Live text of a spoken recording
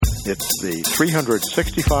It's the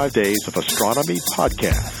 365 Days of Astronomy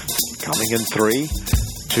podcast. Coming in 3,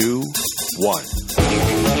 2, 1.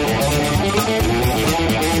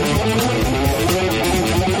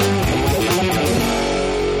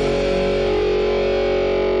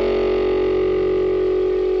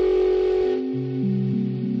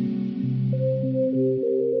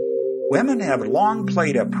 Women have long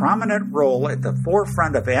played a prominent role at the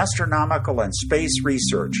forefront of astronomical and space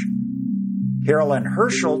research. Carolyn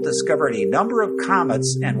Herschel discovered a number of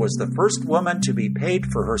comets and was the first woman to be paid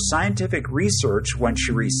for her scientific research when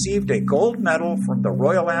she received a gold medal from the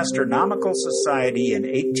Royal Astronomical Society in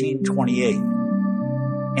 1828.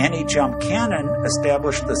 Annie Jump Cannon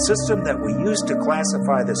established the system that we use to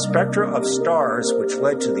classify the spectra of stars, which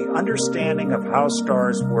led to the understanding of how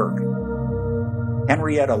stars work.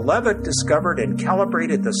 Henrietta Leavitt discovered and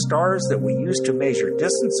calibrated the stars that we use to measure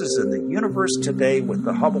distances in the universe today with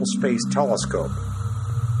the Hubble Space Telescope.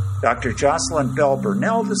 Dr. Jocelyn Bell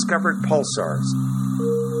Burnell discovered pulsars.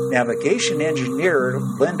 Navigation engineer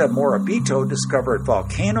Linda Morabito discovered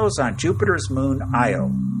volcanoes on Jupiter's moon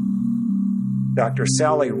Io. Dr.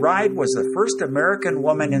 Sally Ride was the first American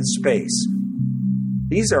woman in space.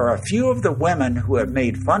 These are a few of the women who have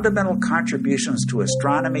made fundamental contributions to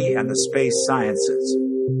astronomy and the space sciences.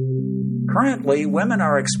 Currently, women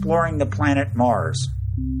are exploring the planet Mars.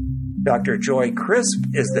 Dr. Joy Crisp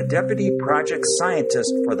is the Deputy Project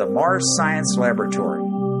Scientist for the Mars Science Laboratory.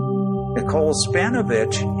 Nicole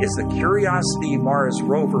Spanovich is the Curiosity Mars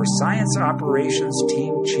Rover Science Operations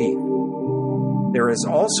Team Chief. There is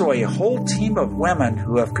also a whole team of women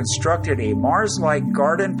who have constructed a Mars-like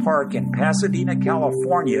garden park in Pasadena,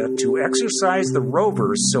 California to exercise the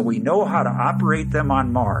rovers so we know how to operate them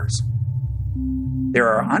on Mars. There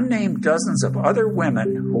are unnamed dozens of other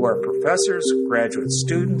women who are professors, graduate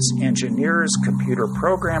students, engineers, computer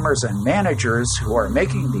programmers, and managers who are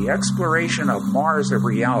making the exploration of Mars a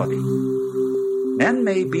reality. Men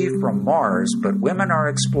may be from Mars, but women are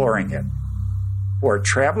exploring it. For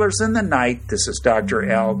Travelers in the Night, this is Dr.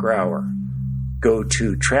 Al Grauer. Go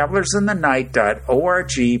to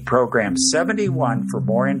travelersinthenight.org, program 71 for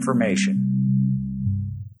more information.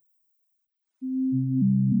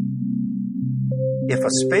 If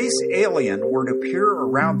a space alien were to peer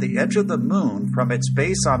around the edge of the moon from its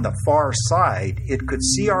base on the far side, it could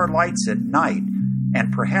see our lights at night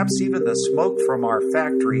and perhaps even the smoke from our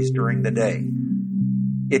factories during the day.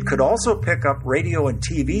 It could also pick up radio and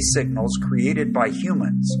TV signals created by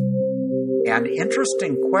humans. An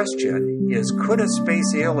interesting question is, could a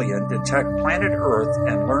space alien detect planet Earth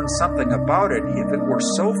and learn something about it if it were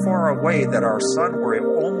so far away that our sun were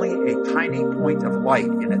only a tiny point of light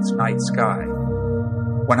in its night sky?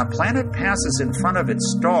 When a planet passes in front of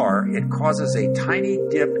its star, it causes a tiny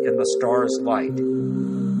dip in the star's light.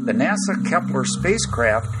 The NASA Kepler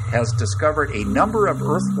spacecraft has discovered a number of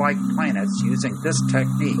Earth-like planets using this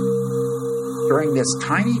technique. During this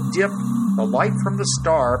tiny dip, the light from the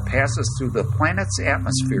star passes through the planet's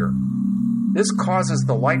atmosphere. This causes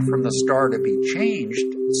the light from the star to be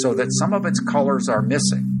changed so that some of its colors are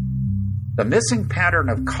missing. The missing pattern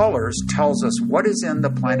of colors tells us what is in the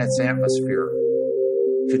planet's atmosphere.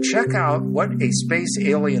 To check out what a space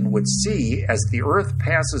alien would see as the Earth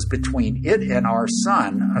passes between it and our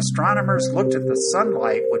sun, astronomers looked at the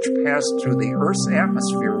sunlight which passed through the Earth's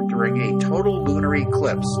atmosphere during a total lunar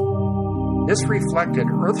eclipse. This reflected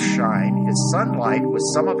Earthshine is sunlight with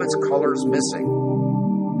some of its colors missing.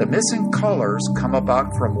 The missing colors come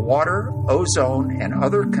about from water, ozone, and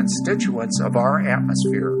other constituents of our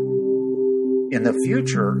atmosphere. In the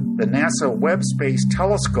future, the NASA Webb Space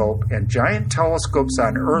Telescope and giant telescopes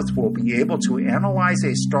on Earth will be able to analyze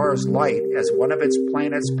a star's light as one of its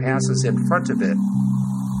planets passes in front of it.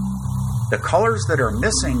 The colors that are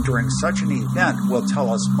missing during such an event will tell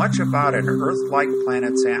us much about an Earth-like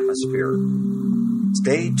planet's atmosphere.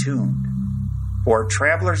 Stay tuned. For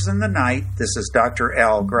Travelers in the Night, this is Dr.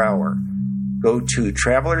 Al Grauer. Go to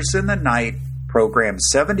Travelers in the Night, program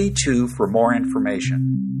 72 for more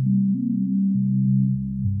information.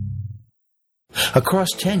 Across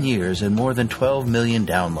 10 years and more than 12 million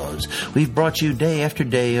downloads, we've brought you day after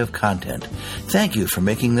day of content. Thank you for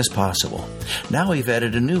making this possible. Now we've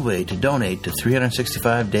added a new way to donate to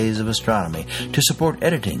 365 Days of Astronomy to support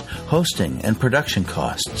editing, hosting, and production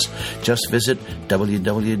costs. Just visit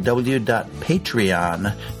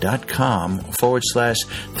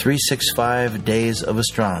www.patreon.com/365 Days of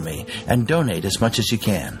Astronomy and donate as much as you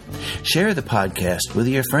can. Share the podcast with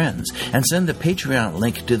your friends and send the Patreon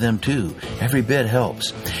link to them too. Every bit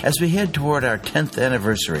helps. As we head toward our 10th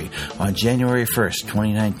anniversary on January 1st,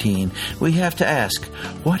 2019, we have to ask,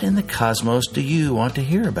 what in the cosmos do you want to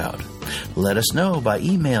hear about? Let us know by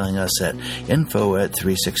emailing us at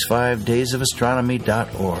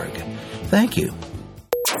info@365daysofastronomy.org. Thank you.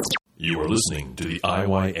 You are listening to the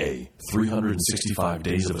IYA 365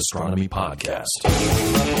 Days of Astronomy podcast.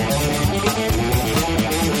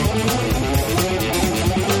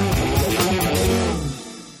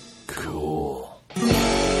 Cool.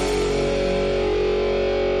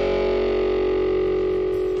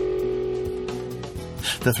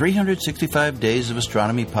 The 365 Days of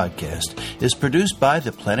Astronomy podcast is produced by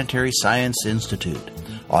the Planetary Science Institute.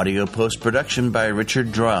 Audio post-production by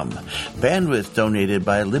Richard Drum. Bandwidth donated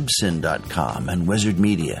by Libsyn.com and Wizard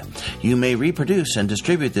Media. You may reproduce and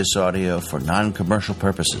distribute this audio for non-commercial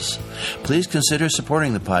purposes. Please consider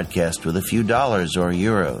supporting the podcast with a few dollars or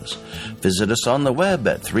euros. Visit us on the web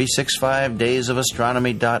at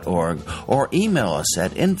 365daysofastronomy.org or email us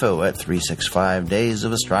at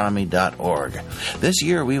info@365daysofastronomy.org. This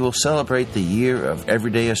year we will celebrate the Year of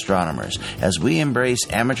Everyday Astronomers as we embrace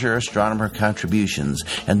amateur astronomer contributions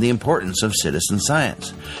and the importance of citizen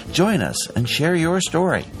science. Join us and share your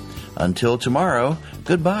story. Until tomorrow,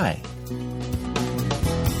 goodbye.